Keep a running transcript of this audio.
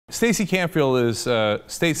Stacey Campfield is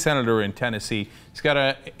state senator in Tennessee. He's got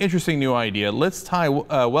an interesting new idea. Let's tie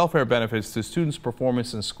welfare benefits to students'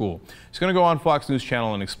 performance in school. He's going to go on Fox News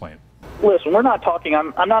Channel and explain. Listen, we're not talking,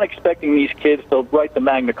 I'm not expecting these kids to write the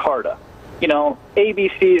Magna Carta. You know,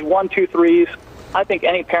 ABCs, 1, 2, 3s. I think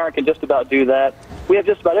any parent can just about do that. We have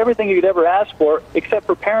just about everything you could ever ask for, except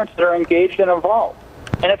for parents that are engaged and involved.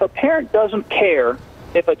 And if a parent doesn't care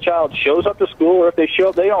if a child shows up to school, or if they show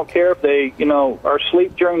up, they don't care if they, are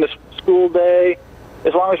asleep during the school day,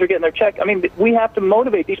 as long as they're getting their check. I mean, we have to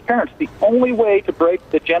motivate these parents. The only way to break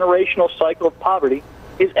the generational cycle of poverty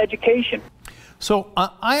is education. So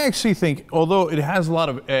I actually think, although it has a lot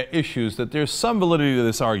of issues, that there's some validity to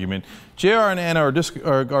this argument. Jayar and Anna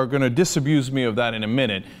are going to disabuse me of that in a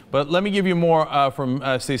minute, but let me give you more from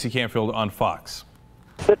Stacey Campfield on Fox.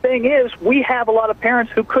 The thing is, we have a lot of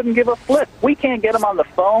parents who couldn't give a flip. We can't get them on the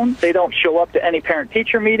phone. They don't show up to any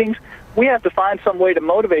parent-teacher meetings. We have to find some way to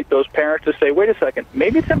motivate those parents to say, wait a second,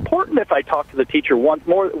 maybe it's important if I talk to the teacher once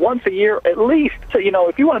a year at least. So,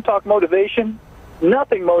 if you want to talk motivation,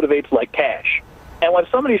 nothing motivates like cash. And when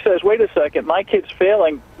somebody says, wait a second, my kid's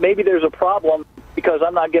failing, maybe there's a problem because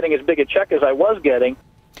I'm not getting as big a check as I was getting.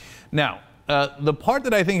 Now, the part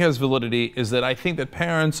that I think has validity is that I think that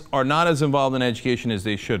parents are not as involved in education as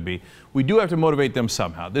they should be. We do have to motivate them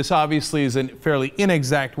somehow. This obviously is a fairly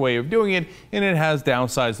inexact way of doing it, and it has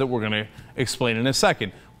downsides that we're going to explain in a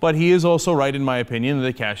second. But he is also right, in my opinion,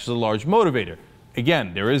 that cash is a large motivator.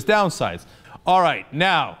 Again, there is downsides. All right,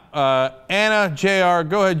 now, Anna, Jayar,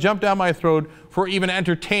 go ahead, jump down my throat for even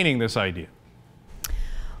entertaining this idea.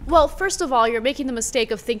 Well, first of all, you're making the mistake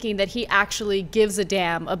of thinking that he actually gives a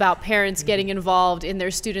damn about parents getting involved in their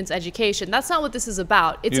students' education. That's not what this is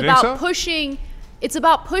about. It's about pushing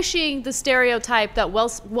the stereotype that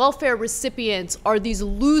welfare recipients are these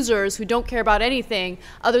losers who don't care about anything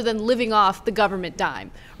other than living off the government dime,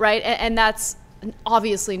 right? And that's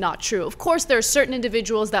obviously not true. Of course, there are certain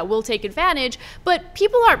individuals that will take advantage, but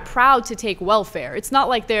people aren't proud to take welfare. It's not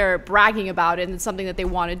like they're bragging about it and it's something that they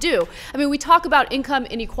want to do. I mean, we talk about income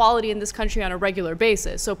inequality in this country on a regular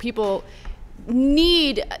basis. So people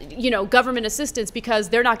need, government assistance because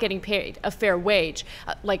they're not getting paid a fair wage,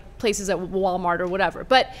 like places at Walmart or whatever.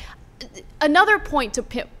 But another point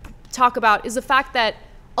to talk about is the fact that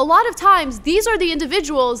a lot of times, these are the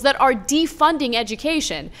individuals that are defunding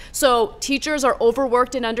education. So teachers are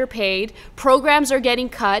overworked and underpaid, programs are getting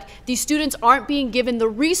cut, these students aren't being given the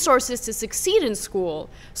resources to succeed in school.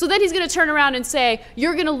 So then he's going to turn around and say,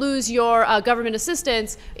 you're going to lose your government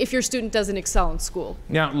assistance if your student doesn't excel in school.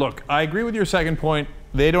 Now, look, I agree with your second point.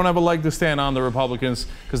 They don't have a leg to stand on, the Republicans,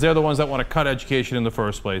 because they're the ones that want to cut education in the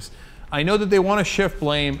first place. I know that they want to shift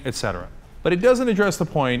blame, etc. But it doesn't address the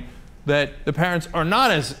point that the parents are not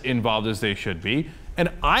as involved as they should be. And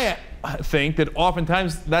I think that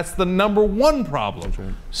oftentimes that's the #1 problem.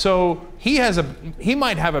 Right. So he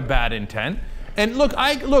might have a bad intent. And look,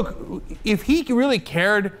 if he really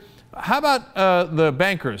cared, how about the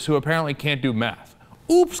bankers who apparently can't do math?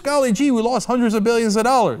 Oops, golly gee, we lost hundreds of billions of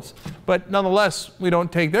dollars. But nonetheless, we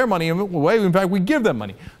don't take their money away. In fact, we give them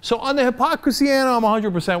money. So on the hypocrisy, Anna, I'm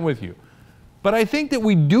 100% with you. But I think that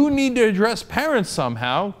we do need to address parents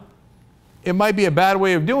somehow. It might be a bad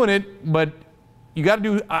way of doing it, but you got to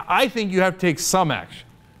do. I think you have to take some action.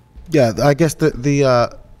 Yeah, I guess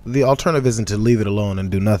the alternative isn't to leave it alone and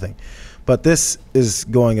do nothing, but this is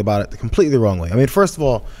going about it the completely wrong way. I mean, first of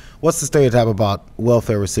all, what's the stereotype about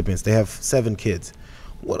welfare recipients? They have 7 kids.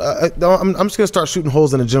 I'm just going to start shooting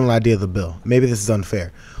holes in the general idea of the bill. Maybe this is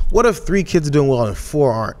unfair. What if 3 kids are doing well and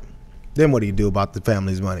 4 aren't? Then what do you do about the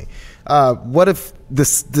family's money? What if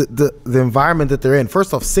the environment that they're in?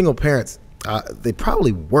 First off, single parents. They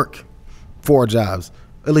probably work 4 jobs,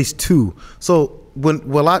 at least 2. So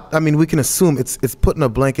I mean, we can assume it's putting a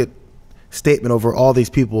blanket statement over all these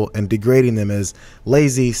people and degrading them as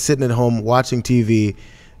lazy, sitting at home watching TV,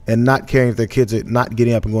 and not caring if their kids are not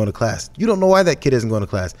getting up and going to class. You don't know why that kid isn't going to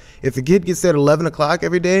class. If the kid gets there at 11 o'clock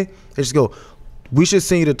every day, they just go, we should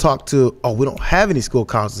send you to talk to, we don't have any school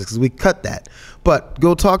counselors because we cut that. But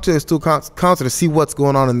go talk to a school counselor to see what's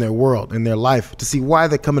going on in their world, in their life, to see why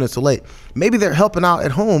they're coming in so late. Maybe they're helping out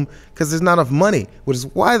at home because there's not enough money, which is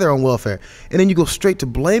why they're on welfare. And then you go straight to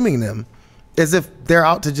blaming them as if they're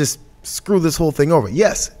out to just screw this whole thing over.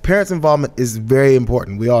 Yes, parents' involvement is very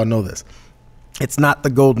important. We all know this. It's not the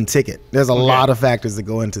golden ticket. There's a lot of factors that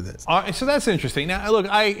go into this. So that's interesting. Now, look,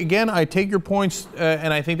 I take your points,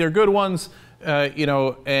 and I think they're good ones.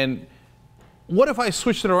 And what if I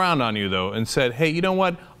switched it around on you, though, and said, hey, you know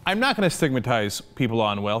what? I'm not going to stigmatize people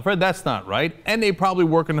on welfare. That's not right. And they probably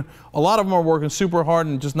a lot of them are working super hard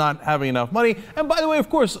and just not having enough money. And by the way, of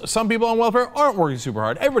course, some people on welfare aren't working super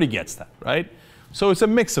hard. Everybody gets that, right? So it's a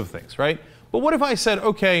mix of things, right? But what if I said,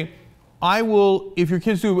 okay, if your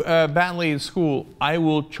kids do badly in school, I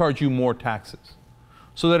will charge you more taxes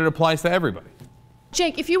so that it applies to everybody.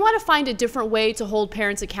 Cenk, if you want to find a different way to hold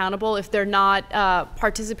parents accountable if they're not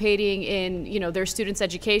participating in, their students'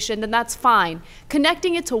 education, then that's fine.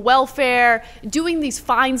 Connecting it to welfare, doing these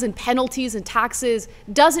fines and penalties and taxes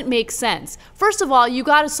doesn't make sense. First of all, you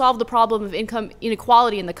got to solve the problem of income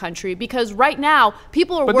inequality in the country, because right now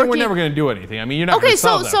people are working. But then we're never going to do anything. I mean, you're not going to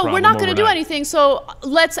solve that problem. Okay, so we're not going to do anything. So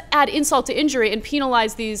let's add insult to injury and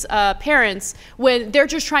penalize these parents when they're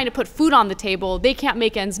just trying to put food on the table. They can't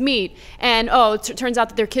make ends meet, and turns out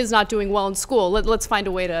that their kid's not doing well in school. Let's find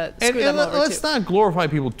a way to screw them over. Let's not glorify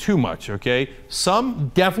people too much, okay?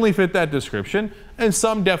 Some definitely fit that description, and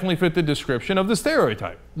some definitely fit the description of the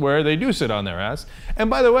stereotype, where they do sit on their ass.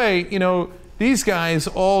 And by the way, these guys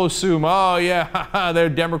all assume, oh yeah, they're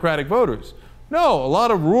Democratic voters. No, a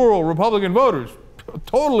lot of rural Republican voters,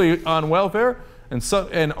 totally on welfare,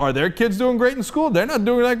 and are their kids doing great in school? They're not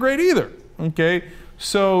doing that great either, okay?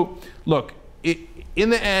 So, look,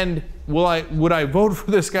 in the end, would I vote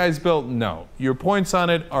for this guy's bill? No. Your points on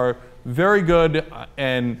it are very good,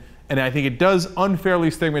 and I think it does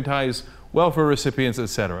unfairly stigmatize welfare recipients,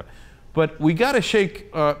 etc. But we got to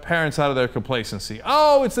shake parents out of their complacency.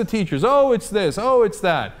 Oh, it's the teachers. Oh, it's this. Oh, it's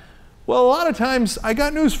that. Well, a lot of times, I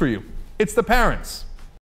got news for you. It's the parents.